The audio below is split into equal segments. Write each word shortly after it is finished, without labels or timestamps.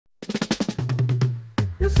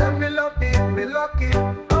You say me lucky,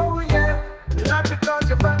 oh yeah. Not because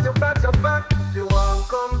you're fat, you won't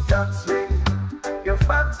come tax me. You're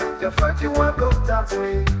fat, you won't come tax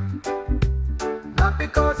me. Not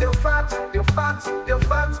because you're fat, you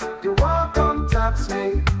won't come tax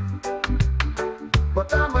me.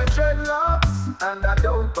 But I'm a dreadlocks and I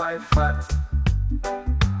don't buy fat.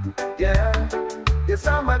 Yeah, yes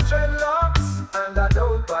I'm a dreadlocks and I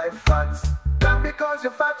don't buy fat. Not because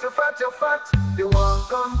you're fat, you won't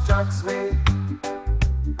come tax me.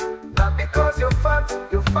 Not because you're fat,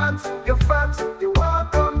 you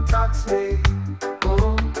won't come tax me.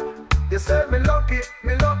 You said me lucky.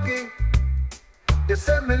 You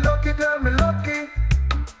said me lucky, girl, me lucky.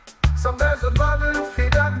 Some guys would rather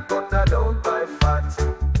feed that, but I don't buy fat.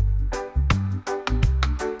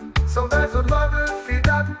 Some guys would rather feed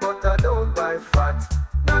that, but I don't buy fat.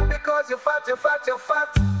 Not because you're fat,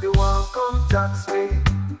 you won't come tax me.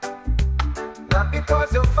 Not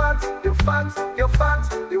because you're fat, you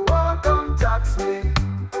won't come tax me.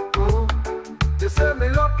 You said me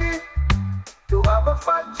lucky to have a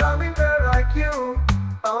fat charming girl like you.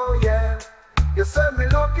 Oh yeah. You said me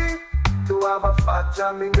lucky to have a fat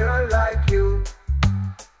charming girl like you.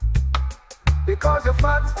 Because you're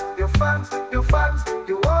fat, you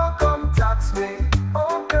won't come tax me.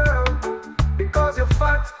 Oh girl. Because you're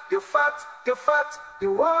fat,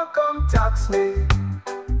 you won't come tax me.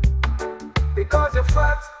 Because you're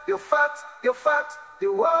fat,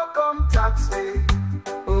 you won't come tax me.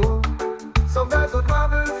 Some guys would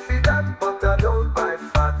rather feed that, but I don't buy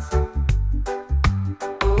fat.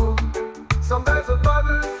 Some guys would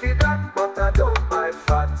rather feed that, but I don't buy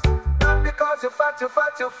fat. Not because you're fat,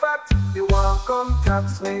 you won't come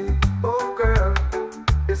tax me. Oh girl,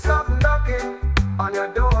 there's something knocking on your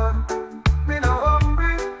door. Me no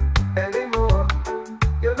hungry anymore.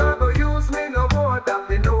 You're not gonna use me no more, that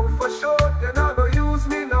me know for sure. You're not gonna use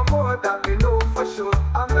me no more, that me know for sure.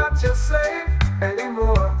 I'm not your slave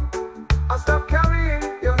anymore. I'll stop carrying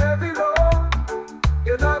your heavy load.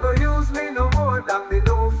 You're not gonna use me no more, that me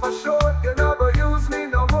know for sure. You're not gonna use me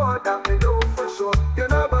no more, that me know for sure. You're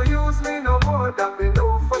not gonna use me no more, that me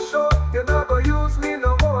know for sure. You're not gonna use me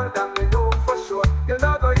no more, that me know for sure. You're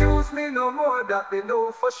not gonna use me no more, that me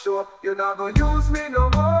know for sure. You're not gonna use me no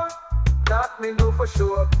more, that me know for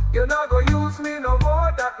sure. You're not gonna use me no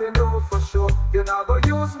more, that me know for sure. You're not gonna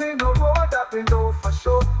use me no more, that me know for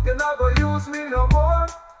sure. You're not gonna use me no more,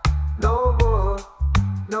 no more,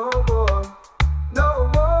 no more, no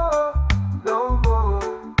more, no more,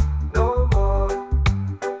 no more.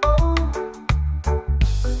 Oh.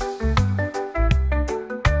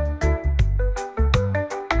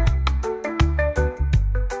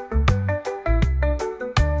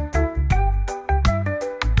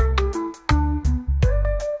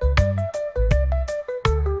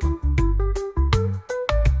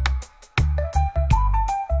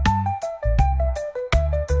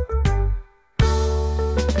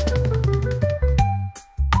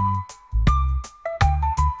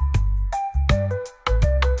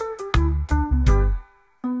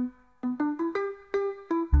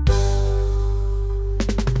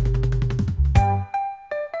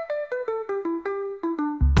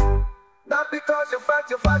 Because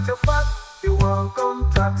you're fat, you won't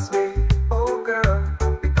come tax me. Oh girl,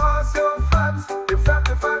 because you're fat,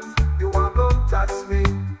 you won't come tax me.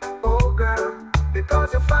 Oh girl,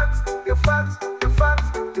 because you're fat,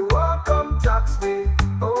 you won't come tax me.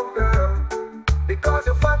 Oh girl, because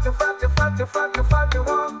you're fat, you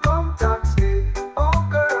won't come tax me. Oh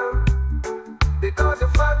girl, because you're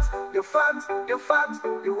fat,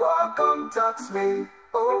 you won't come tax me.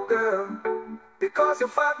 Oh girl. Because you're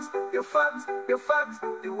fat,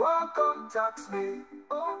 you won't come tax me.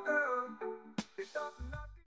 Oh girl.